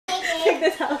Take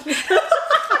this out.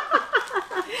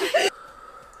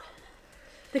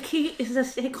 The key is to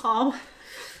stay calm.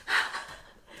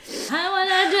 I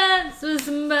wanna dance with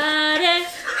somebody.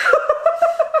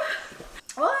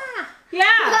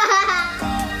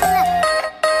 Yeah.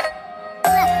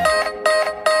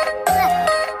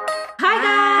 Hi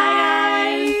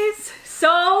guys.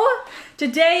 So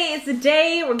today is the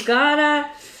day we're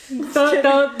gonna.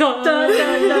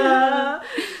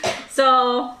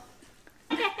 So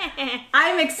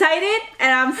I'm excited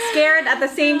and I'm scared at the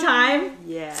same time.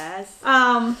 Yes.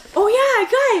 Oh yeah,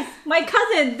 guys, my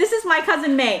cousin. This is my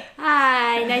cousin May.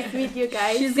 Hi, nice to meet you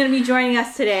guys. She's gonna be joining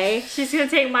us today. She's gonna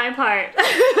take my part.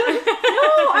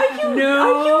 No, are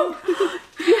you?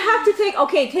 You have to take.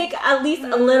 Okay, take at least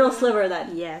a little sliver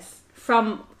then. Yes.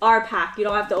 From our pack. You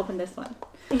don't have to open this one.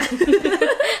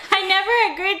 I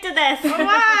never agreed to this. What?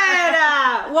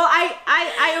 Well,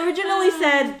 I originally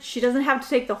said she doesn't have to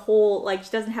take the whole, like,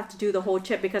 she doesn't have to do the whole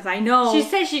chip because I know. She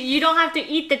said you don't have to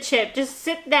eat the chip. Just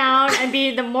sit down and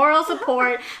be the moral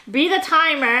support, be the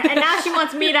timer, and now she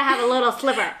wants me to have a little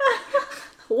sliver.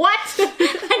 What?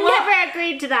 I never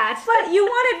agreed to that. But you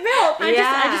wanted milk.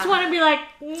 I just want to be like,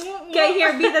 Okay,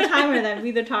 here, be the timer then.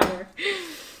 Be the timer.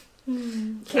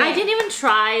 Okay. I didn't even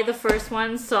try the first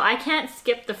one, so I can't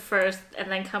skip the first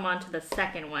and then come on to the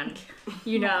second one.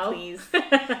 You know? Please.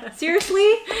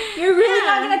 Seriously? You're really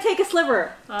not going to take a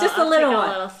sliver? Just a little one?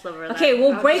 A little sliver then. Okay,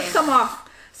 we'll break some off.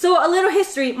 So a little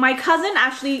history. My cousin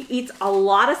actually eats a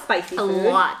lot of spicy food. A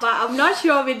lot. But I'm not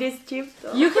sure with this chip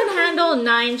though. You can handle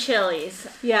 9 chilies.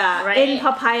 Yeah, Right? in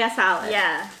papaya salad.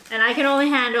 Yeah. And I can only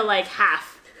handle like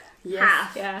half. Yes.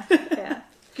 Half. Yeah, yeah.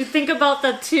 You think about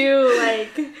the two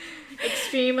like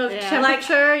extreme of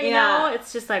temperature, you know?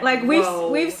 It's just like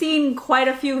we've seen quite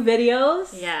a few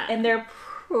videos. Yeah. And they're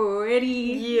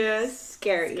pretty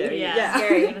scary. Yeah.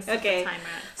 Scary. I'm gonna set the Okay. timer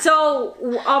at So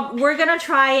we're gonna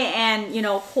try and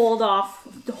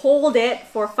hold it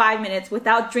for 5 minutes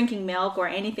without drinking milk or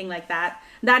anything like that.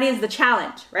 That is the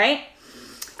challenge, right?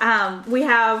 We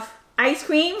have ice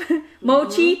cream,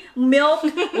 mochi, milk,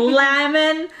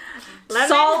 lemon,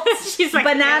 salt, She's like,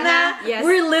 banana. Yes.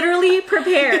 We're literally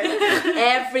prepared.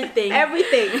 Everything.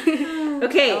 Everything.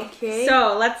 Okay.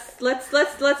 So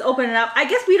let's open it up. I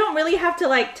guess we don't really have to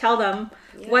like tell them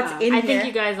what's in I here. think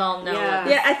you guys all know. Yeah.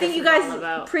 what Yeah, I think this you is all guys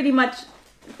about. pretty much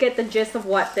get the gist of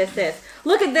what this is.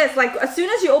 Look at this. Like, as soon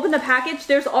as you open the package,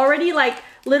 there's already like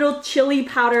little chili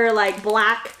powder, like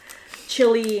black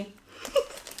chili,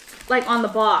 like on the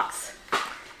box.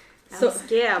 I'm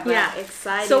scared, but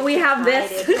excited. So we have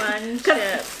this One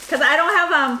chip. because I don't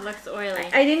have Looks oily.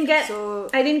 I didn't get So-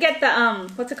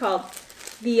 the what's it called,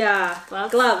 the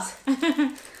gloves.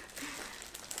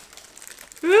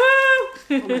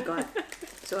 Oh my god.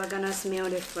 So I'm gonna smell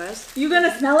it first. You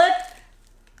gonna smell it?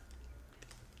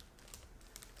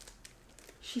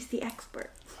 She's the expert.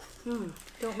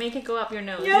 Don't make it go up your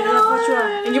nose. Yeah, for sure.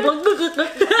 And you're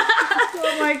like,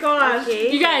 Oh my gosh.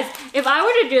 Okay. you guys, if I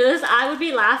were to do this, I would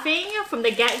be laughing from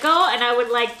the get-go and I would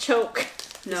like choke.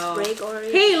 No. Break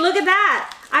already. Hey, look at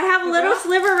that! I have a little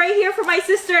sliver right here for my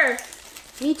sister.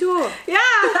 Me too. Yeah,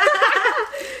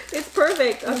 it's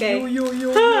perfect. Okay.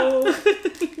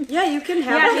 Yeah, you can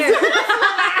have Yeah, it. here.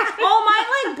 Oh, mine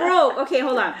like broke. Okay,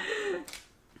 hold on.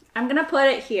 I'm gonna put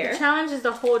it here. Challenge is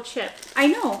the whole chip. I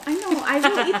know. I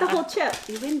will eat the whole chip.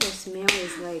 Even the smell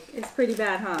is like. It's pretty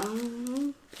bad, huh?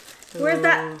 Where's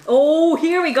that? Oh,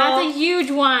 here we go. That's a huge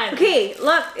one. Okay,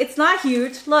 look, it's not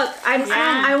huge. Look,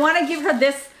 I want to give her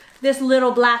this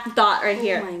little black dot right Oh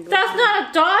here. my god. That's not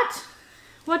a dot.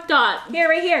 What dot? Here,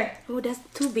 right here. Oh, that's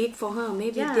too big for her.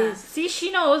 Maybe Yeah. this. See,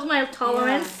 she knows my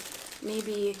tolerance.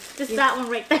 Maybe. Just that one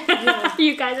right there.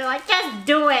 You guys are like, just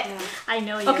do it. Yeah. I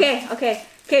know you. Okay.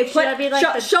 Should I be like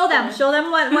the- show them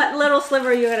what little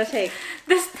sliver you're gonna take.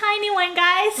 This tiny one,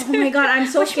 guys. Oh my god, I'm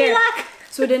so Wish me scared. luck.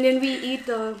 So then we eat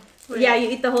the. Yeah, you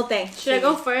eat the whole thing. Should I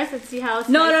go first and see how it's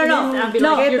No. I'll be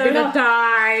No, like, you're no. gonna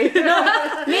die.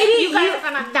 Maybe You guys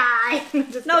are gonna die.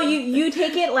 Just No, kidding. you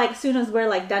take it like soon as we're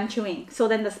like done chewing, so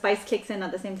then the spice kicks in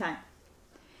at the same time.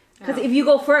 Because if you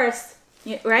go first,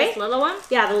 right? This little one?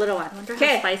 Yeah, the little one. I wonder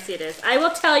how spicy it is. I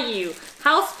will tell you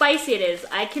how spicy it is.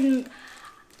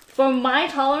 For my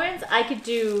tolerance, I could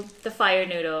do the fire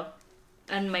noodle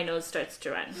and my nose starts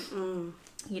to run.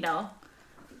 You know?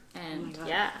 And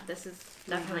yeah, this is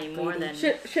definitely more than...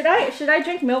 Should I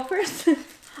drink milk first?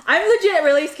 I'm legit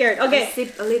really scared. Okay. I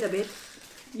sip a little bit.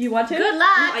 You want to? Good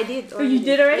luck! No, I did. Oh, you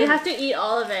did already? You have to eat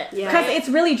all of it. Yeah. Because it's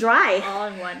really dry. All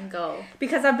in one go.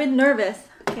 Because I've been nervous.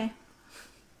 Okay.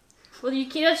 Well, you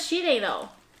keep us cheating though.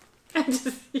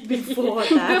 Before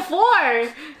that.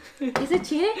 Before! Is it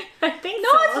cheating? I think No,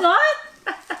 so. it's not.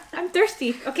 I'm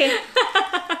thirsty. Okay.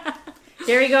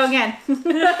 There we go again.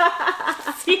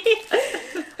 See?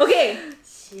 Okay.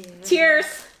 Cheers.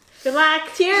 Good luck.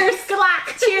 Cheers. Good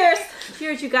luck. Cheers.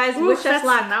 Cheers, you guys. Ooh, Wish us that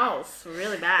luck. smells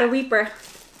really bad. The Reaper.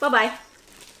 Bye-bye.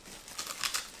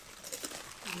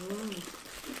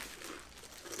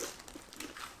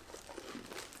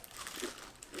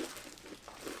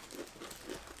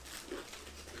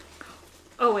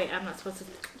 Oh wait, I'm not supposed to.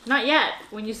 Not yet.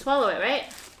 When you swallow it, right?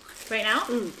 Right now?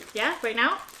 Yeah, right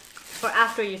now? Or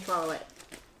after you swallow it?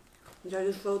 That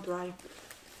is so dry.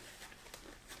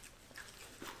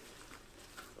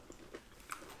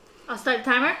 I'll start the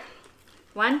timer.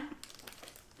 1,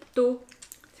 2,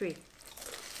 3.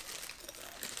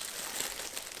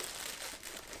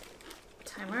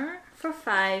 Timer for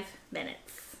 5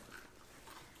 minutes.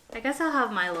 I guess I'll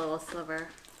have my little sliver.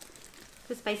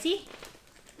 Is it spicy?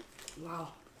 Wow.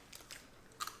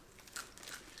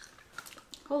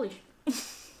 Holy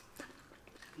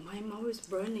My mouth is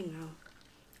burning now.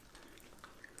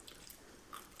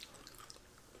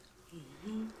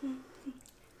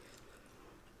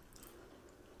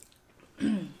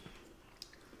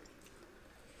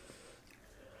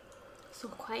 so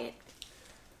quiet.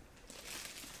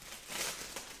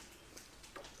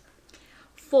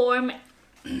 4 minutes.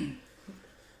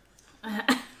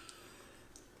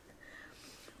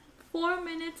 4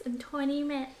 minutes and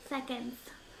 20 seconds.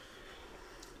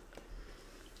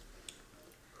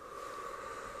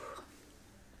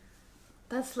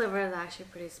 That sliver is actually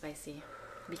pretty spicy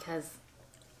because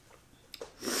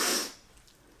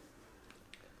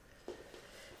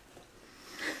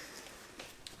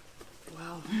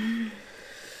Wow.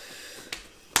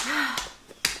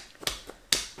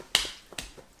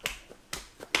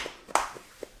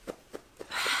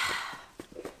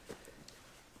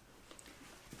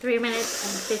 Three minutes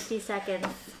and 50 seconds.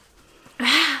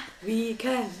 We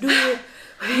can do it.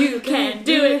 You can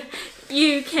do it.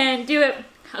 You can do it.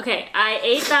 Okay, I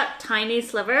ate that tiny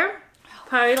sliver,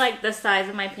 probably like the size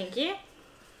of my pinky,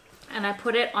 and I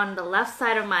put it on the left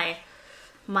side of my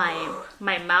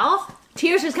mouth,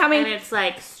 Tears is coming. and it's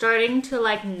like starting to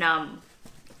like numb,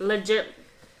 legit,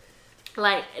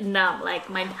 like numb. Like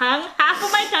my tongue, half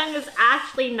of my tongue is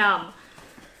actually numb.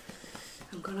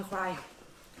 I'm gonna cry.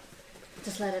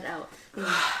 Just let it out.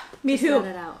 Me Just let too.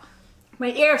 it out.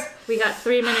 My ears. We got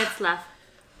 3 minutes left.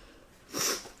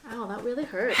 Ow, that really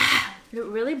hurts. It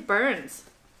really burns.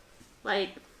 Like,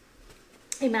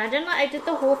 imagine I did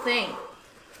the whole thing.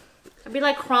 I'd be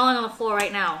like crawling on the floor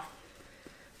right now.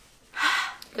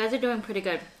 You guys are doing pretty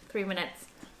good. 3 minutes.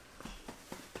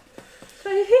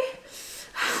 Spicy.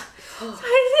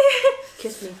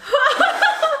 Kiss me.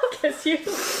 Kiss you.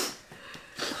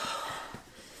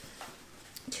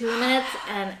 2 minutes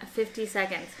and 50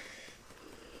 seconds.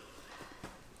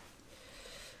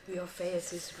 Your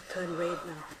face is turned red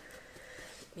now.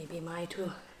 Maybe mine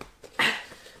too.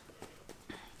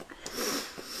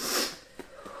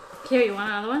 Here, you want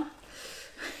another one?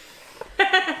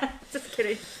 Just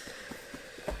kidding.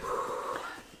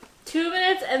 2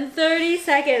 minutes and 30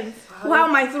 seconds. Wow,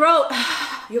 my throat.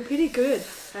 You're pretty good.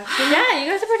 Actually. Yeah, you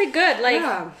guys are pretty good. Like,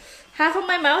 Yeah. half of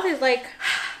my mouth is like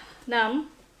numb,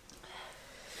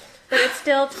 but it's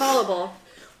still tolerable.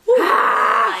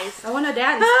 Nice. I wanna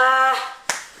dance.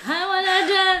 I wanna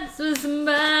dance with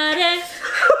somebody.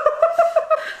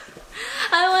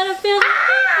 I wanna feel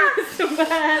with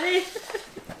somebody.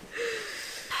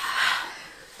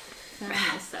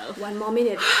 Myself. 1 more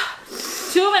minute.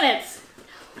 2 minutes.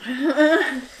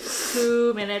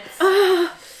 2 minutes.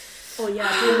 Oh yeah,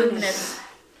 2 minutes.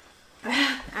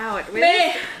 Ow, it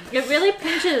really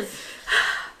pinches.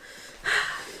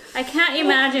 I can't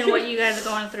imagine what you guys are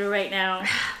going through right now.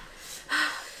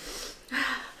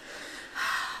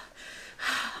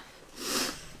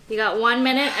 You got 1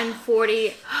 minute and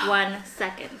 41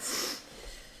 seconds.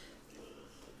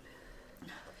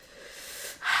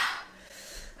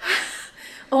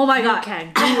 Oh my You god.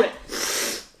 can do it.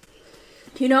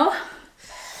 You know?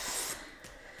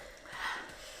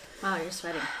 Wow, you're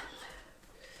sweating.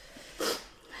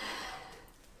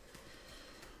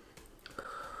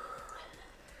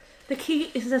 The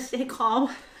key is to stay calm.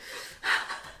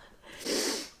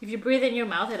 If you breathe in your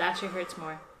mouth, it actually hurts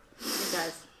more. It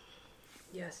does.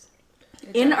 Yes.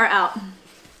 In or out?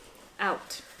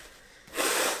 Out.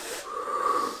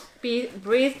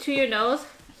 Breathe to your nose.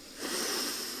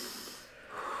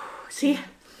 See?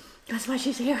 That's why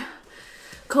she's here.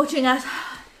 Coaching us.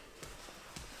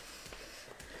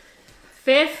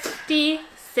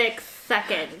 56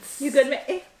 seconds. You good, May?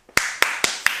 It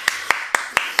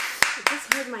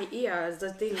just hurt my ears,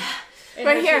 the thing. It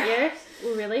Right hurts here. Your ears?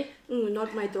 Oh, really?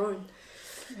 Not my throat.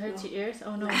 It hurts your ears?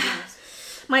 Oh no.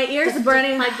 My ears are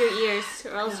burning. Plug your ears,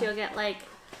 or else you'll get like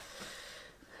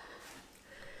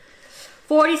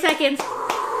 40 seconds.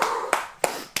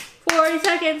 40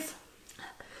 seconds.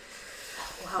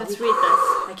 Wow, Let's read this.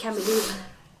 I can't believe it.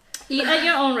 Eat at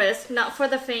your own risk, not for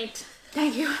the faint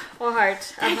Thank you. or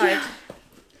heart of heart.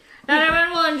 Not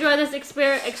everyone will enjoy this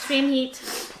extreme heat.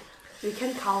 We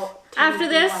can count. After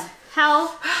this,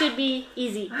 hell should be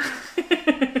easy.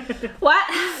 What?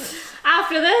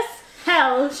 After this,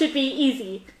 hell should be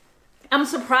easy. I'm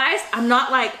surprised. I'm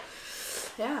not like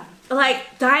dying.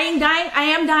 I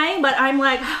am dying, but I'm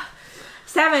like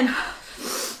 7,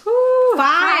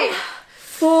 5,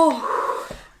 4,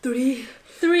 3,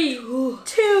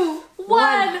 2,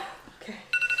 1. Okay.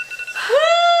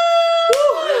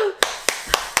 Woo!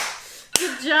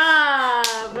 Good job.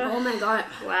 Oh my god.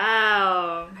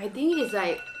 Wow. I think it's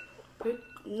like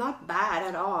not bad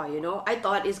at all, you know. I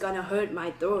thought it's gonna hurt my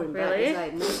throat, but Really? it's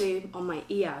like mostly on my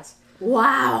ears.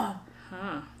 Wow.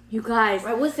 Huh. You guys.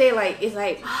 I would say like it's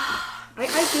like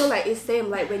I feel like it's same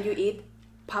like when you eat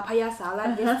papaya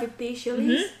salad with 50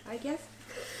 chilies, I guess.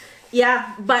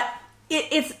 Yeah, but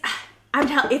it's I'm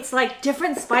telling it's like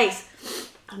different spice.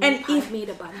 And if me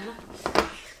the banana.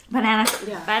 Banana.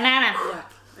 Yeah. Banana. Yeah.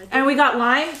 And we got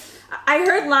lime. I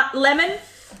heard lemon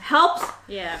helps.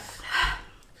 Yeah.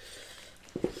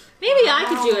 Maybe I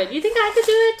could do it. You think I could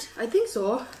do it? I think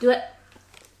so. Do it.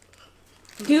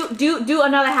 Do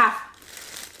another half.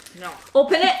 No.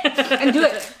 Open it and do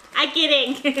it. I'm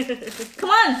kidding. Come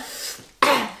on.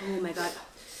 Oh my god.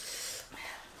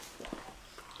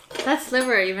 That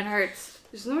sliver even hurts.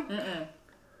 It's not.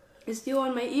 It's still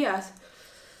on my ears.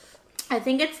 I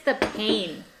think it's the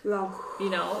pain. Wow. You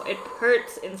know, it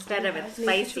hurts instead of it's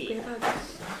spicy.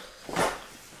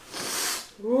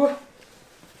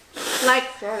 Like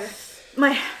Sorry.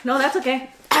 no, that's okay.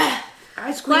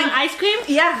 Ice cream. Want ice cream?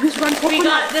 Yeah. Which one? We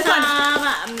got This some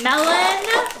one. melon.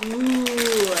 Ooh.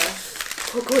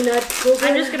 Coconut.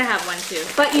 I'm just gonna have one too.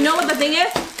 But you know what the thing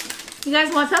is? You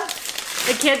guys want some?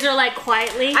 The kids are like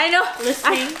quietly I know.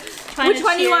 listening. trying Which to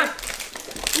one do you cheer. want?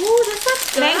 Ooh, this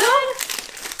looks good. Mango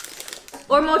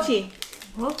or mochi?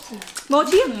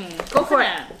 Mochi. Go for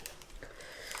it.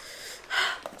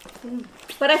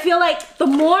 But I feel like the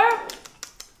more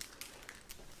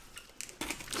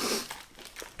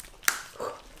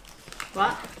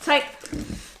What? it's like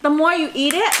the more you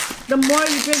eat it, the more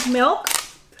you drink milk,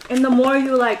 and the more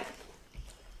you like.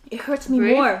 It hurts me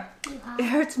Breathe? more. It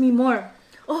hurts me more.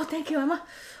 Oh, thank you, Emma.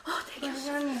 Oh, thank you.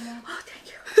 Oh, thank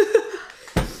you.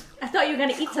 I thought you were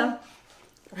gonna eat some.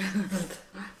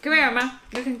 Come here, Emma.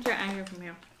 You can hear anger from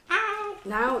here.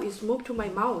 Now it's moved to my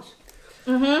mouth.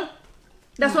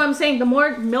 That's what I'm saying. The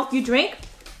more milk you drink.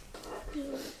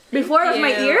 Before it was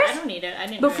my Ew, ears. I don't need it. I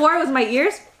didn't. Before it was my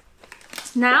ears.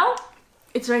 Now,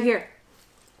 it's right here.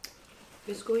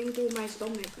 It's going through my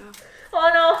stomach now. Oh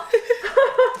no.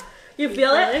 You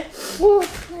feel it? Ooh,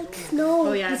 like snow.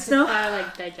 Oh yeah, it's snow?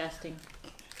 like digesting.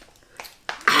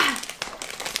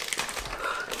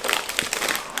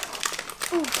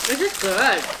 This is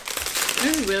good.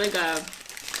 This is really good.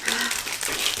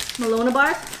 Malona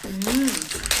bars.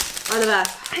 Are the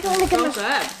best. I don't like So it.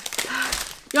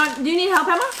 good. Do you need help,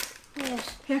 Emma?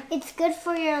 Yes. Here. It's good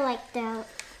for your like throat.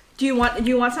 Do you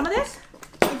want some of this?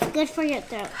 It's good for your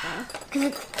throat though, cause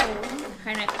it's cold.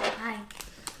 Hi, Nick. Hi.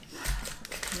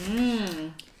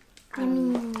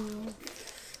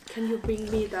 Can you bring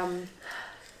me the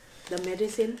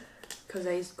medicine? Because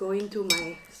it's going to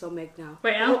my stomach now.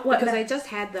 Wait, now? What? Because I just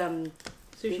had the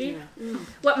Sushi?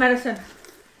 What medicine?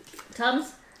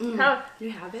 Tums? How?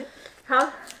 You have it?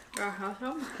 How?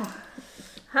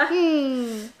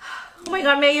 Hmm. Oh my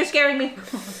God, May, you're scaring me.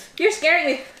 You're scaring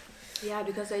me. Yeah,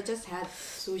 because I just had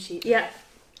sushi. Yeah.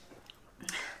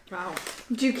 Wow.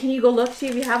 Can you go look, see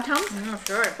if you have Tums? Oh,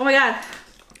 sure. Oh my God.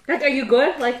 Like, are you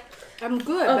good? Like, I'm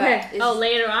good. Okay. But it's Oh,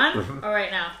 later on? Or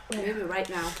right now? maybe right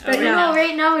now. right Okay. now. No,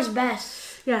 right now is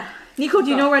best. Yeah. Nico, do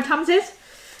you know where Tums is?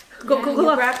 Go Yeah, go you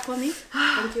look. grab for me.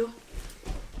 Thank you.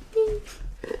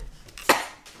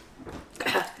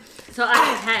 So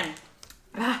out of 10.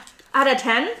 Out of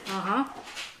 10? Uh-huh.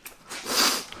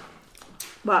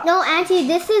 What? No, Auntie,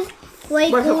 this is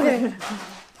way What? colder.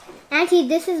 Auntie,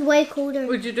 this is way colder.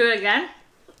 Would you do it again?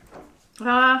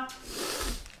 I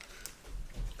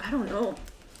don't know.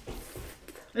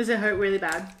 Does it hurt really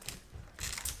bad?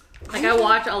 Like I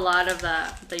watch a lot of the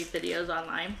videos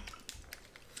online.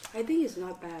 I think it's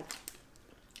not bad.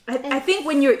 I think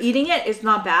when you're eating it, it's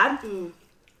not bad.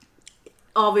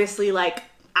 Obviously, like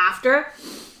after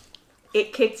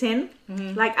it kicks in,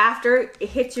 like after it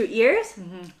hits your ears,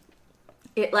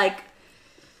 it like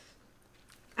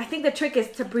I think the trick is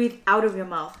to breathe out of your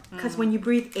mouth. Because when you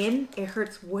breathe in, it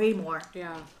hurts way more.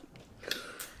 Yeah.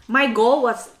 My goal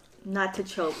was not to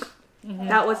choke.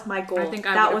 That was my goal. I think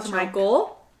I that would've was my choked.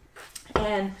 goal.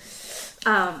 And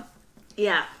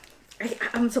yeah.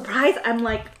 I'm surprised I'm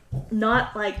like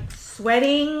not like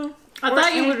sweating. I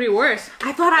thought you would be worse.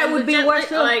 I thought I would be worse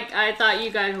too. Like I thought you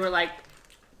guys were like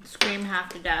scream half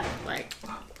to death, like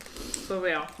for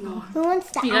real. Who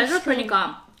wants the You guys ice were pretty cream?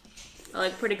 calm.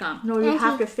 Like pretty calm. No, you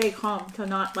have to stay calm to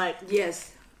not like.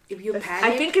 Yes. If you panic.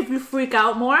 I think if you freak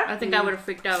out more, I think I would have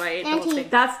freaked out. I ate the whole Auntie. thing.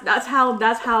 that's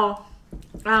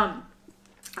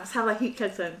how the heat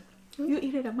kicks in. You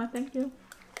eat it, Emma. Thank you.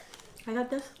 I got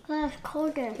this. Oh, it's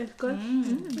colder. It's good.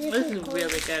 This is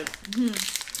really good.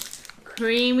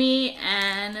 Creamy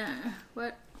and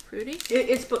what? Fruity?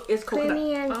 It's coconut.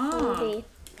 Creamy and Oh. fruity.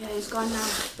 Yeah, it's gone now,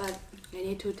 but I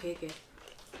need to take it.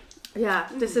 Yeah,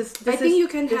 this is. I think you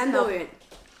can this handle help. it.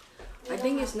 I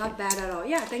think it's not bad at all.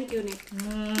 Yeah, thank you, Nick.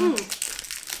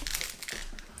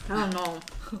 I don't know.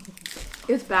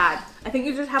 It's bad. I think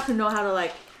you just have to know how to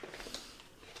like.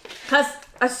 Cause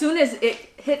as soon as it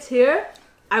hits here,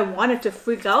 I wanted to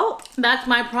freak out That's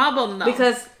my problem though.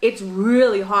 because it's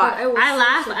really hot. was I so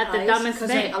laugh at the surprised dumbest 'cause,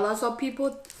 thing. like, a lot of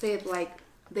people say like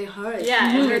they hurt.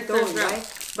 Yeah, it in hurts their their throat, throat.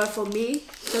 right? But for me,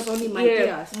 just only my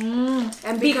Yeah. ears.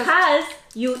 And because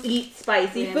you eat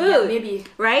spicy yeah, food, maybe.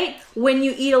 right? When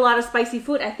you eat a lot of spicy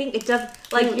food, I think it does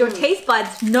like your taste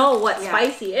buds know what Yeah.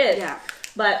 spicy is. Yeah.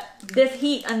 But this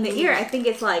heat on the ear, I think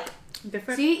it's like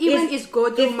different. See, even it's go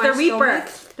to it's my the Reaper.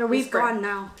 stomach. The It's Reaper. gone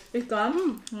now. It's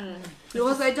gone.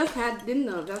 Because I just had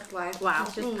dinner. That's why. Wow.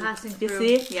 It's just passing You through.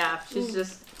 see? Yeah. She's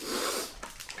just.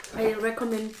 I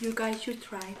recommend you guys should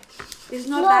try. It's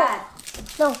not No. bad.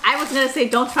 I was gonna say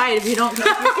don't try it if you don't.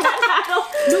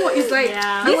 No, it's like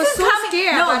Yeah. I This was is so coming-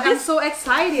 scared, no, but I'm this- so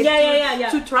excited. Yeah.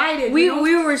 To try it. We you know?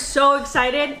 we were so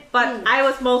excited, but I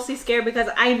was mostly scared because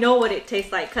I know what it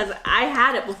tastes like because I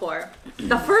had it before.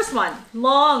 The first one,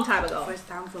 long time ago. First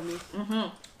time for me.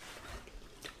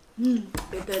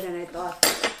 Better than I thought.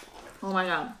 Oh my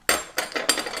god.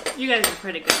 You guys are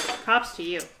pretty good. Props to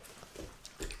you.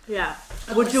 Yeah.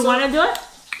 Would you want to do it?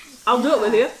 I'll do it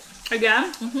with you.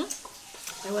 Again?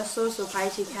 I was so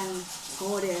surprised she can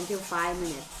hold it until 5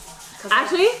 minutes. 'Cause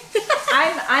Actually,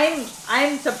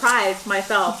 I'm surprised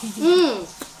myself.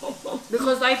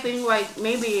 because I think like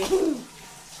maybe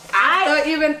I after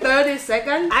even 30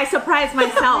 seconds. I surprised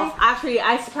myself. Actually,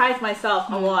 I surprised myself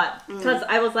a lot because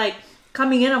I was like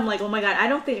coming in. I'm like, oh my god, I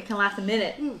don't think it can last a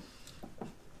minute.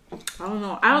 I don't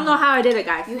know. I don't know how I did it,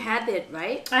 guys. You had it,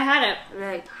 right? I had it.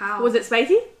 Like how? Was it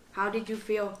spicy? How did you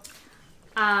feel?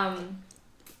 I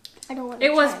don't want It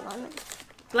to was- try lemon.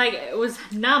 Like it was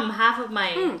numb half of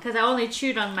my because I only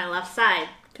chewed on my left side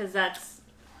because that's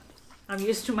I'm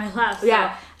used to my left. So,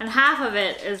 Yeah. and half of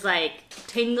it is like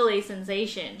tingly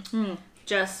sensation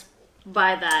just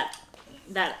by that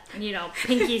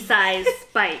pinky size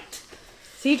bite.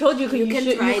 See, told you You can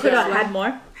you try could that have one. had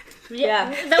more. Yeah.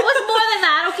 That was more than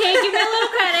that. Okay, give me a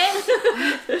little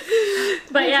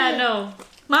credit. But yeah, no.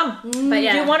 Mom, But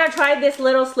yeah, do you want to try this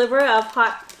little sliver of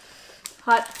hot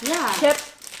Yeah. chips?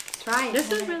 Try it. this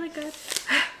is really good.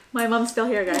 My mom's still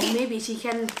here, guys. Maybe she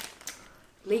can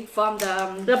leak from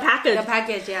The package. the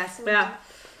package. Yes. Yeah.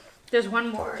 There's one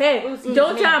more. Okay.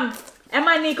 Don't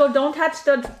Emma and Nico, don't touch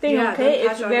the thing. Yeah, okay, don't it's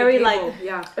touch on the very table. like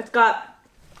Yeah. it's got.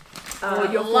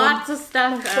 your phone. Lots of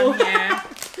stuff on here.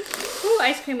 Ooh,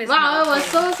 ice cream is Wow, I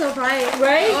was melting. so surprised.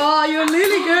 Right? Oh, you're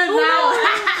really good now.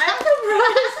 I'm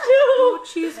surprised too.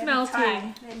 Cheese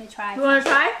melting. Let me try. You want to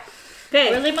try?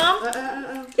 Okay. Really, Mom?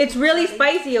 It's really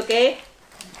spicy. Okay.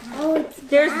 Oh, it's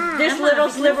There's black. this little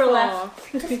sliver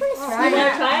left. This one is You black.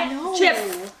 want to try it?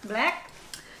 Chips. Black?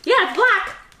 Yeah, it's black.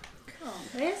 Oh,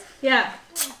 this? Yeah.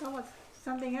 That was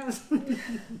something else.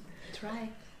 Try.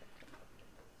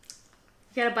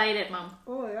 You gotta bite it, Mom.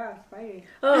 Oh, yeah, spicy.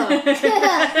 Oh.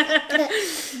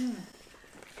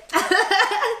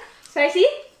 Spicy?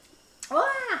 Wow!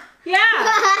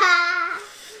 Yeah.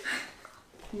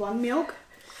 Want milk?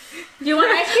 Do you want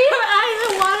ice cream? Her eyes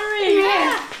are watering.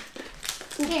 Yeah.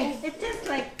 It's just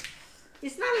like,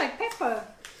 it's not like pepper.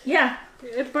 Yeah.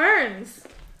 It burns.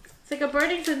 It's like a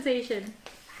burning sensation.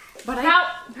 But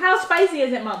How spicy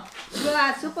is it, Mom?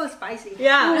 Yeah, super spicy.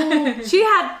 Yeah. She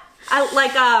had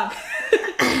like a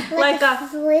like a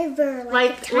Flavor,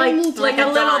 like tiny, like a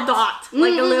tiny little dot.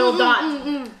 Like a little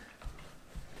dot.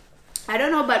 I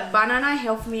don't know, but banana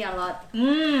helped me a lot. For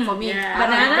me. Yeah.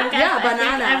 Banana? I think Yeah, I think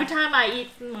banana. every time I eat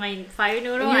my fire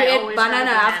noodle, You I ate always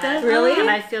banana have after? Really? And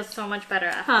I feel so much better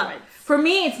Huh. afterwards. For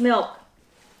me, it's milk.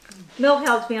 Milk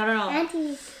helps me. I don't know.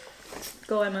 Auntie,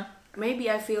 Go, Emma. Maybe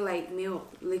I feel like milk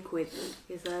liquid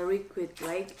is a liquid,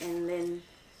 right? And then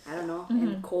I don't know,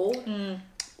 and cold.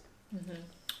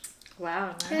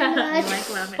 Wow. Too I much. like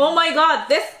ramen. Oh my god,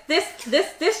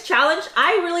 this challenge,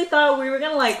 I really thought we were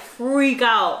gonna like freak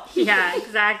out. Yeah,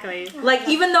 exactly. Like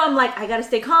even though I'm like, I gotta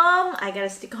stay calm, I gotta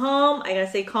stay calm, I gotta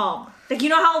stay calm. Like you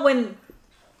know how when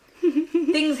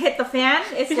things hit the fan,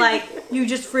 it's like you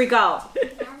just freak out.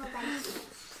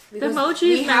 Because mochi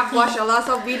we is have melting. watched a lot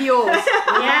of videos.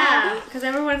 Yeah, because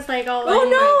everyone's like, oh, Oh my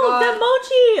no, God. that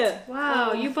mochi!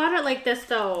 wow, you bought it like this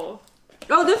though.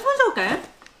 Oh, this one's okay.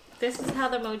 This is how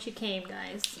the mochi came,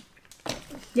 guys.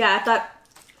 Yeah, I thought.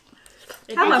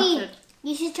 It How melted. Paqui,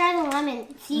 you should try the lemon.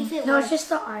 See if it No, works. it's just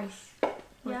the ice.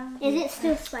 Yeah. Is it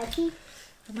still spicy?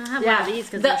 I'm gonna have Yeah. one of these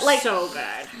because The- they're like- so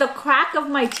good. The crack of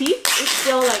my teeth is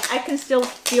still like, I can still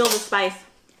feel the spice.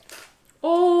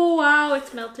 Oh wow,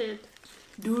 it's melted.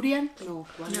 Durian? No,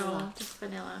 vanilla. No, just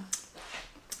vanilla.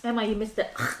 Emma, you missed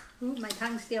it. Ooh, my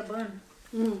tongue still burn.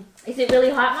 Is it really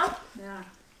hot, Mom? Yeah.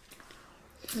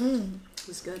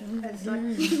 It's good. It's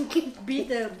like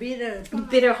bitter.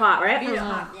 Bitter hot, right? Bitter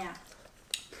hot, yeah.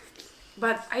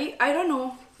 But I don't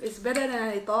know. It's better than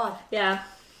I thought. Yeah.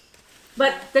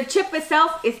 But the chip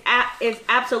itself is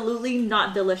absolutely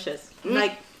not delicious.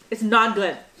 Like, it's not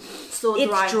good. So It's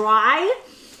dry. dry.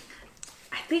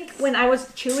 I think when I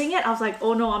was chewing it, I was like,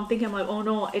 oh no, I'm thinking like, oh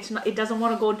no, it's not, it doesn't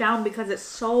want to go down because it's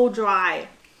so dry.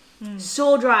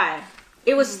 So dry.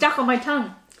 It was stuck on my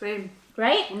tongue, Same.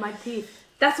 right? On my teeth.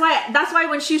 That's why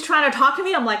when she's trying to talk to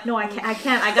me, I'm like, no, I can't.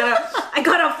 I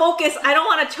gotta focus. I don't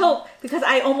want to choke because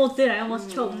I almost did. I almost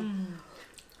choked.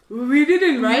 We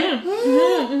didn't, right?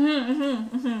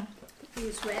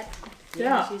 You sweat.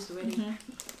 Yeah. She's ready.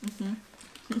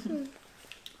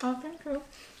 Oh, thank you.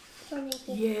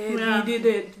 Yeah, Yeah. we did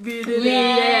it. We did it.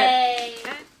 Yay!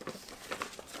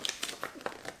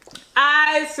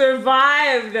 I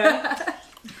survived.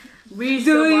 We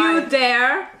Do you survived.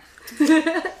 dare?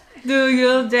 Do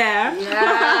you dare?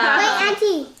 Yeah. Wait,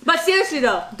 Auntie. But seriously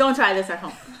though, don't try this at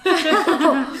home.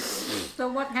 So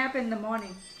what happened in the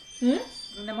morning? Hmm?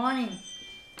 In the morning.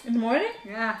 In the morning?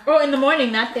 Yeah. Oh, in the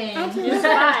morning, nothing. Auntie,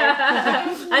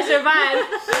 I survived.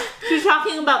 She's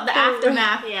talking about the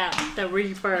aftermath. Yeah, the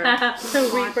Reaper. The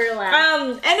Reaper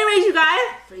laugh. Anyways, you guys,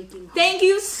 Freaking hot. thank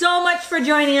you so much for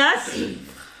joining us.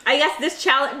 I guess this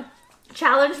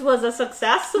challenge was a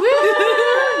success.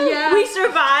 Yeah. We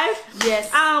survived. Yes.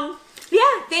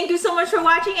 Yeah, thank you so much for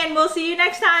watching and we'll see you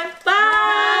next time.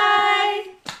 Bye.